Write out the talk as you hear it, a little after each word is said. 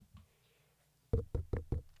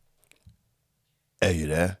Hey, you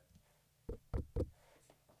there?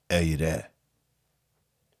 Hey, you there?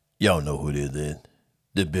 Y'all know who this is.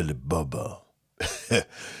 The Billy Bubba.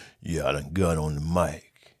 Yeah, I done got on the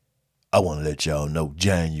mic. I want to let y'all know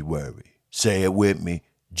January. Say it with me.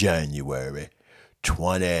 January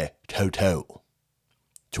 2022.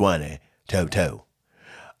 2022.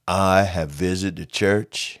 I have visited the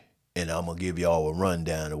church, and I'm going to give y'all a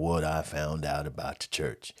rundown of what I found out about the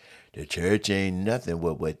church. The church ain't nothing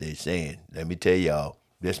with what they saying. Let me tell y'all,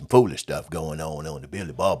 there's some foolish stuff going on the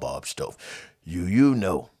Billy Bob stuff. You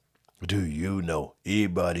know. Do you know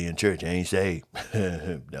everybody in church ain't saved?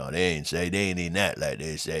 No, they ain't saved. They ain't even that like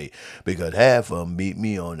they say. Because half of them meet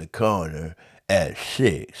me on the corner at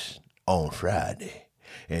 6 on Friday.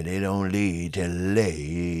 And they don't leave till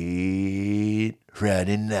late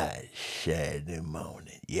Friday night, Saturday morning.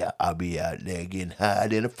 Yeah, I'll be out there getting high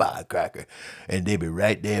than a firecracker. And they be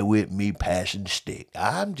right there with me passing the stick.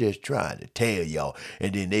 I'm just trying to tell y'all.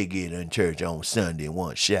 And then they get in church on Sunday and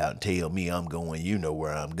want to shout and tell me I'm going, you know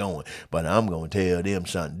where I'm going. But I'm going to tell them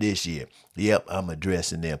something this year. Yep, I'm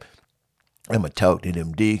addressing them. I'm going to talk to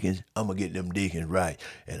them deacons. I'm going to get them deacons right.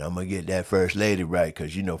 And I'm going to get that first lady right.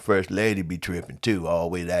 Because, you know, first lady be tripping too.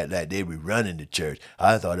 Always like they be running the church.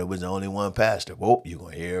 I thought it was only one pastor. Whoa, you're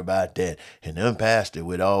going to hear about that. And them pastor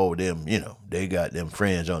with all them, you know, they got them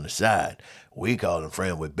friends on the side. We call them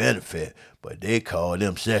friends with benefit, but they call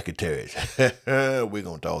them secretaries. We're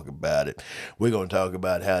going to talk about it. We're going to talk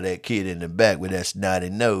about how that kid in the back with that snotty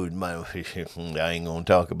nose, I ain't going to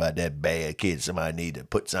talk about that bad kid. Somebody need to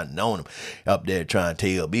put something on him up there trying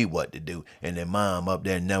to tell me what to do. And then mom up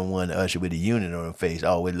there, number one usher with a unit on her face,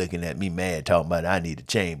 always looking at me mad, talking about I need to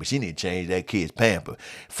change. But she need to change that kid's pamper.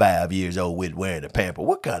 5 years old with wearing a pamper.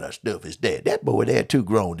 What kind of stuff is that? That boy there too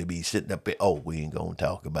grown to be sitting up there. Oh, we ain't going to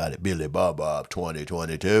talk about it. Billy Bob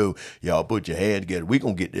 2022. Y'all put your hands together. We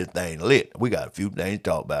gonna get this thing lit. We got a few things to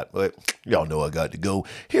talk about, but y'all know I got to go.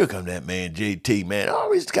 Here come that man JT, man.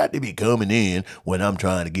 Always got to be coming in when I'm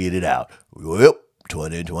trying to get it out. Well,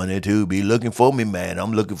 2022, be looking for me, man.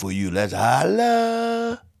 I'm looking for you. Let's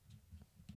holla.